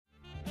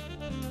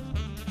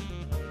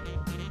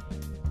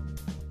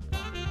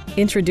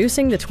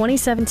Introducing the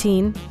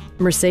 2017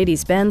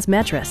 Mercedes-Benz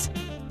Metris.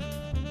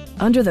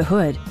 Under the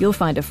hood, you'll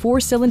find a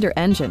 4-cylinder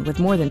engine with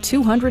more than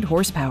 200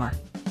 horsepower,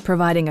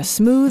 providing a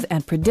smooth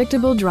and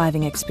predictable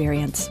driving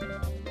experience.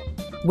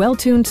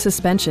 Well-tuned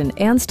suspension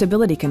and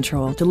stability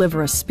control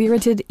deliver a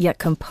spirited yet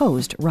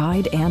composed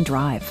ride and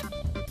drive.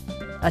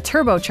 A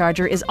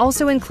turbocharger is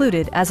also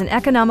included as an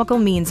economical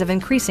means of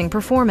increasing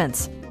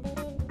performance.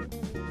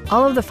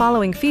 All of the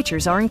following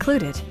features are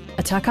included: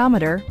 a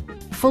tachometer,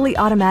 fully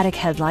automatic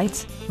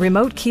headlights,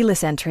 remote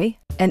keyless entry,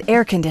 and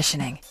air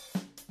conditioning.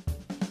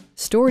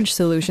 Storage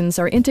solutions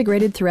are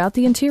integrated throughout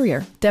the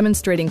interior,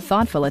 demonstrating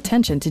thoughtful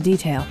attention to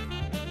detail.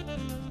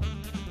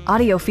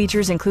 Audio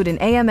features include an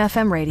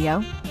AM/FM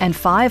radio and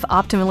 5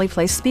 optimally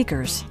placed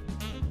speakers.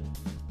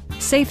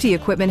 Safety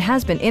equipment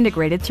has been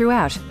integrated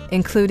throughout,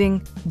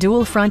 including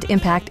dual front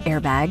impact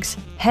airbags,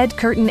 head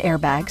curtain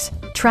airbags,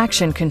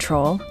 traction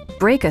control,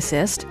 brake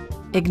assist,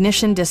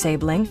 ignition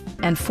disabling,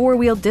 and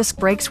 4-wheel disc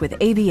brakes with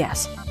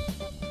ABS.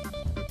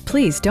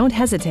 Please don't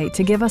hesitate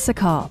to give us a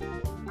call.